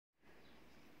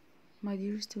My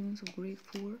dear students of grade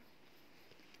 4,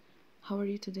 how are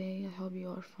you today? I hope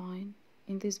you are fine.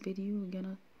 In this video we're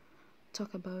gonna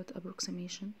talk about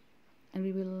approximation, and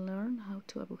we will learn how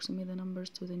to approximate the numbers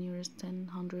to the nearest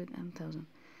 10, 100 and 1000.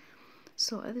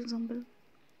 So as example,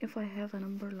 if I have a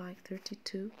number like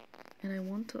 32 and I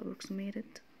want to approximate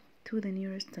it to the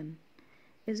nearest 10,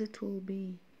 is it will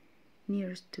be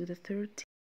nearest to the 30,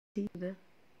 the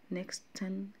next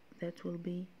 10 that will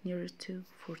be nearest to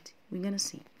 40. We're gonna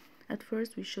see. At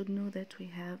first we should know that we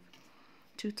have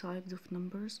two types of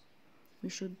numbers. We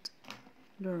should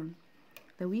learn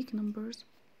the weak numbers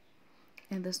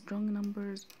and the strong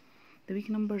numbers. The weak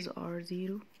numbers are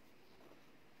 0,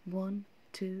 1,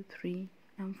 2, 3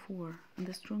 and 4, and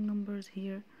the strong numbers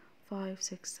here 5,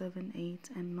 6, 7, 8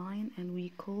 and 9, and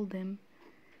we call them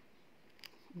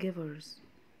givers.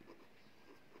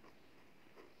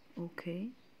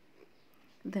 Okay,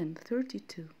 then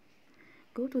 32.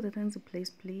 Go to the tens place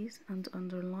please and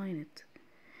underline it,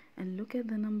 and look at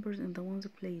the numbers in the ones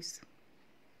place.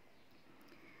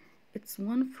 It's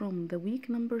one from the weak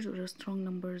numbers or the strong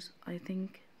numbers. I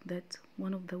think that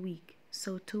one of the weak,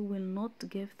 so 2 will not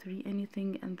give 3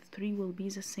 anything, and the 3 will be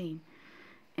the same,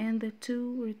 and the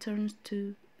 2 returns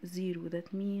to 0.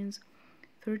 That means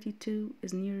 32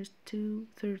 is nearest to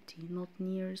 30, not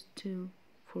nearest to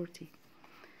 40.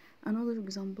 Another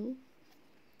example,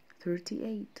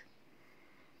 38.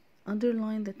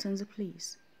 Underline the tens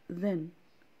place, then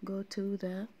go to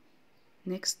the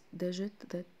next digit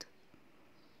that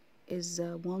is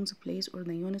ones place or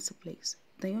the units place.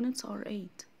 The units are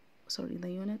 8. Sorry,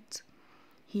 the unit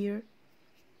here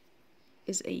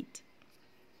is 8.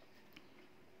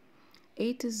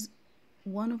 8 is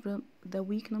one of the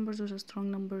weak numbers or the strong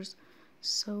numbers,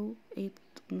 so 8,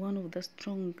 one of the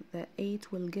strong, the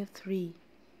 8 will give 3.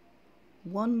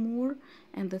 One more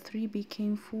and the 3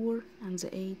 became 4, and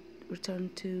the 8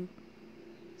 returned to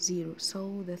 0,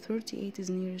 so the 38 is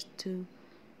nearest to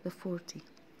the 40.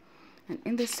 And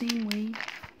in the same way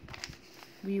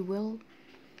we will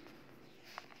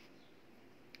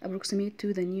approximate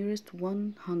to the nearest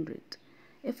 100.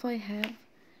 If I have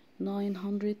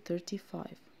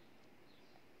 935,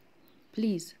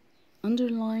 please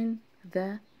underline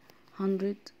the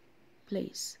 100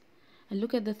 place and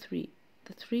look at the 3.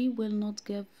 The 3 will not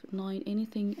give 9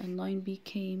 anything, and 9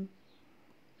 became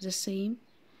the same,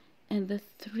 and the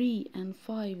 3 and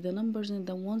 5, the numbers in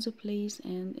the ones place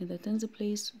and in the tens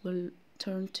place, will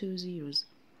turn to zeros.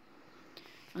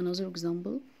 Another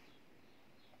example,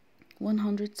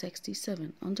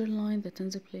 167. Underline the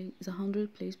tens place, the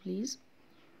 100 place please,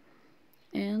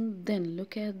 and then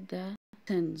look at the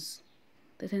tens.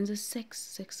 The tens is 6.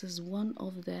 6 is one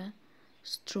of the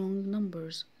strong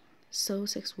numbers, so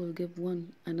 6 will give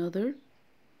 1, another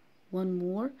one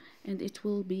more, and it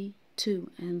will be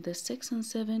 2, and the 6 and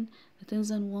 7, the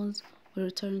tens and ones, will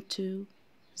return to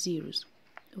zeros.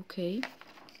 Okay,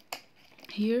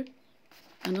 here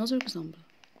another example,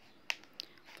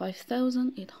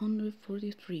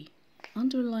 5843.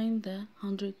 Underline the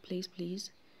 100 place please.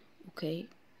 Okay,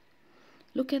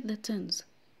 look at the tens.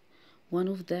 One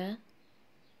of the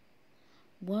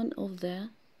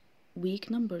weak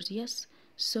numbers, yes,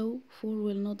 so 4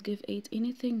 will not give 8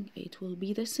 anything, 8 will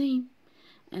be the same,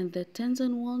 and the tens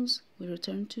and ones will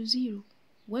return to 0.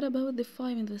 What about the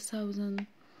 5 in the 1000?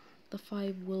 The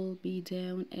 5 will be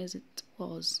down as it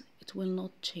was, it will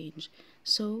not change,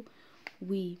 so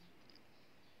we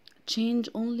change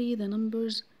only the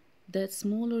numbers that's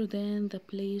smaller than the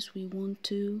place we want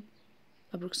to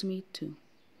approximate to.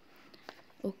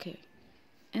 Okay,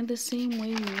 in the same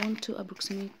way we want to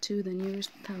approximate to the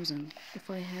nearest 1000. If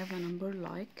I have a number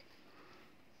like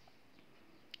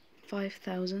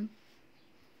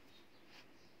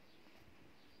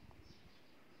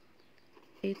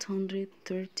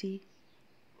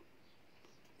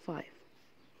 5835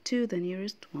 to the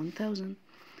nearest 1000,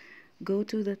 go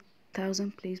to the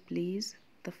 1000 place please,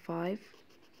 the 5,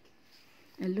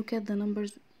 and look at the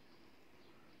numbers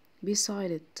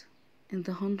beside it in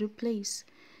the 100 place.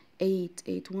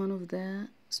 8, one of the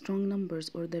strong numbers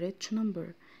or the rich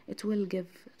number, it will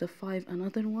give the 5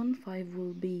 another one, 5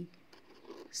 will be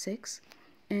 6,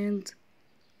 and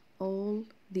all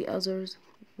the others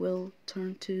will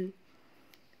turn to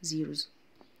zeros.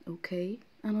 Okay,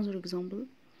 another example,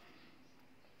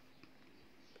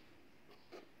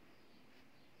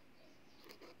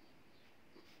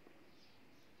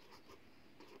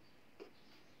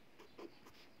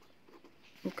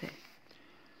 okay,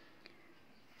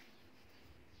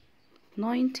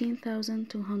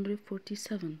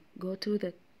 19,247. Go to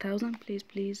the 1000 place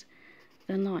please,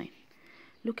 the 9.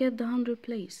 Look at the 100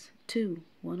 place. 2,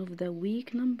 one of the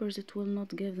weak numbers, it will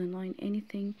not give the 9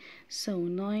 anything, so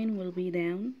 9 will be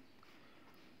down.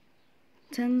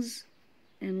 Tens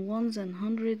and ones and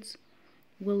hundreds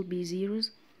will be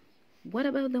zeros. What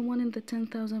about the one in the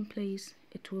 10,000 place?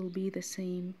 It will be the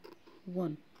same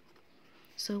 1.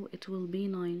 So it will be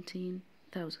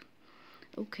 19,000.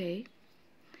 Okay.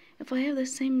 If I have the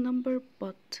same number,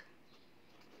 but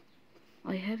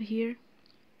I have here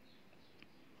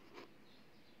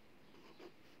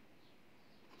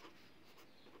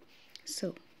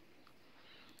so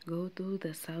go to the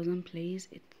 1000 place,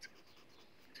 it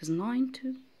is 9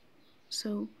 too.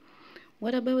 So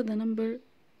what about the number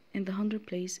in the 100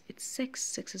 place? It's 6.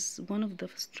 6 is one of the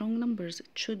strong numbers. It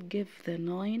should give the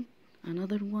 9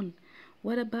 another 1.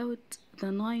 What about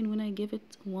the 9? When I give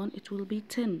it 1, it will be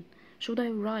 10. Should I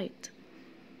write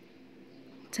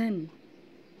 10,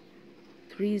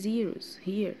 3 zeros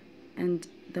here, and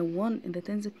the 1 in the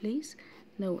tens place?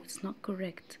 No, it's not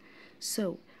correct.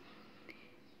 So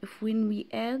if when we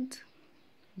add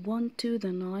 1 to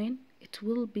the 9, it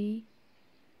will be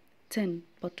 10,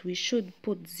 but we should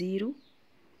put 0,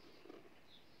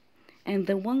 and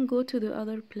the 1 go to the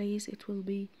other place, it will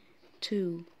be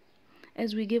 2.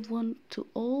 As we give 1 to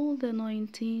all the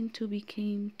 19 to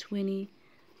become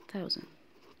 20,000.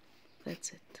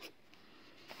 That's it.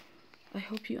 I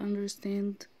hope you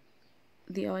understand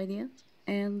the idea,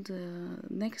 and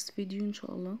next video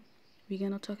inshallah we're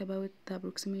gonna talk about the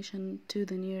approximation to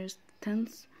the nearest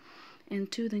tenth and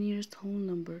to the nearest whole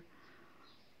number.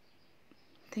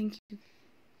 Thank you.